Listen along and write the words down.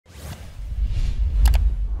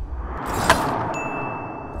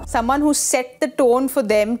someone who set the tone for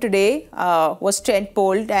them today was Trent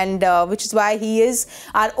Boult, and which is why he is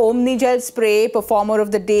our Omnigel Spray Performer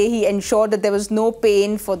of the day. He ensured that there was no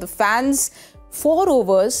pain for the fans. 4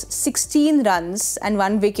 overs, 16 runs and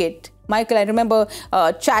 1 wicket. Michael, I remember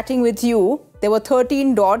chatting with you. There were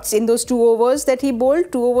 13 dots in those 2 overs that he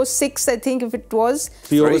bowled. 2 overs 6, I think, if it was.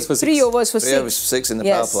 3 overs for 6. 3 overs for 6. 3 overs for 6 in the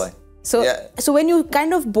power play. So when you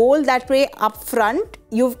kind of bowl that way up front,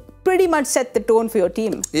 you've pretty much set the tone for your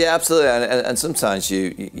team. Yeah, absolutely. And sometimes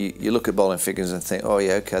you look at bowling figures and think, oh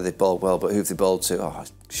yeah, okay, they bowled well, but who've they bowled to? Oh, I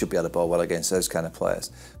should be able to bowl well against those kind of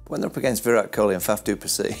players. But when they're up against Virat, Kohli and Faf du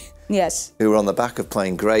Plessis, yes, who were on the back of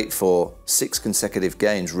playing great for 6 consecutive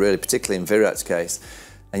games, really, particularly in Virat's case,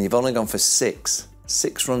 and you've only gone for 6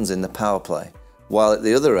 runs in the power play, while at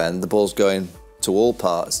the other end, the ball's going to all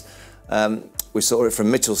parts. We saw it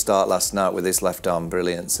from Mitchell Starc last night with his left arm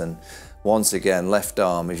brilliance, and once again, left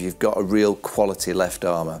arm, if you've got a real quality left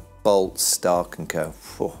armer, Boult, Starc and co,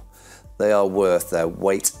 they are worth their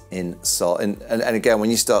weight in salt. And again,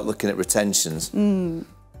 when you start looking at retentions,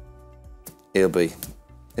 he'll be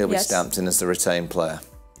stamped in as the retained player,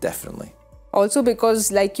 definitely. Also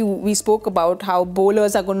because, like we spoke about how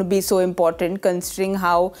bowlers are going to be so important, considering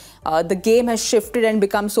how the game has shifted and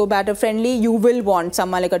become so batter-friendly. You will want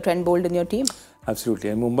someone like a Trent Boult in your team. Absolutely,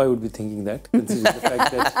 and Mumbai would be thinking that, considering the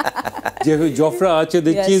fact that Jofra Archer,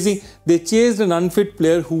 they chased an unfit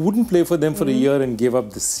player who wouldn't play for them for a year and gave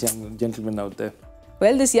up this young gentleman out there.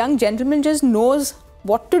 Well, this young gentleman just knows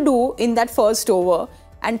what to do in that first over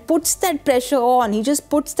and puts that pressure on. He just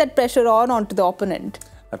puts that pressure onto the opponent.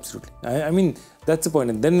 Absolutely. I mean, that's the point.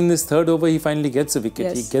 And then in this 3rd over, he finally gets a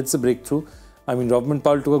wicket. He gets a breakthrough. I mean, Robin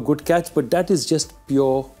Powell took a good catch, but that is just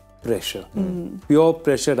pure pressure. Pure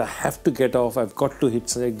pressure. I have to get off. I've got to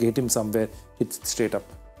hit him somewhere. Hits it straight up.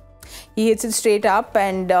 He hits it straight up,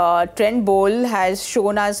 and Trent Boult has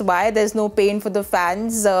shown us why there's no pain for the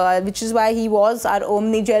fans, which is why he was our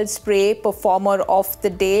Omnigel Spray Performer of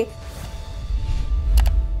the day.